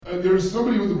There's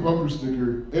somebody with a bumper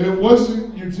sticker, and it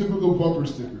wasn't your typical bumper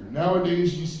sticker.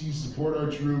 Nowadays, you see support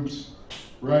our troops,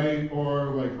 right? Or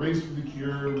like Race for the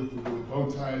Cure with the little bow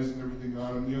ties and everything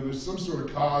on them. You know, there's some sort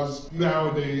of cause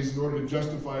nowadays in order to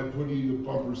justify putting a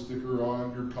bumper sticker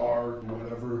on your car or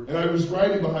whatever. And I was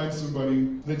riding behind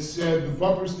somebody that said, the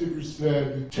bumper sticker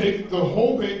said, "Take the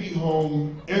whole baby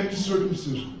home, end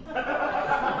circumcision."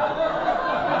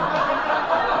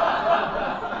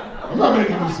 I'm not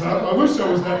making this up. I wish I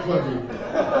was that clever.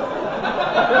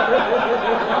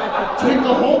 Take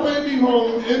the whole baby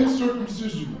home, end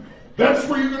circumcision. That's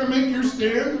where you're going to make your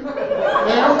stand?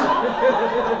 Now?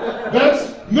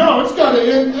 No, it's got to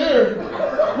end there.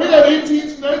 We had 18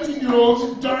 to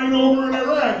 19-year-olds dying over in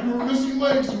Iraq who were missing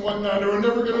legs and whatnot, who were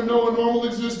never going to know a normal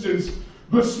existence.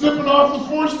 But snipping off the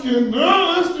foreskin,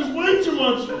 no, that's just way too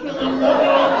much.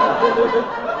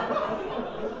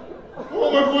 I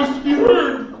want my voice to be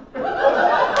heard.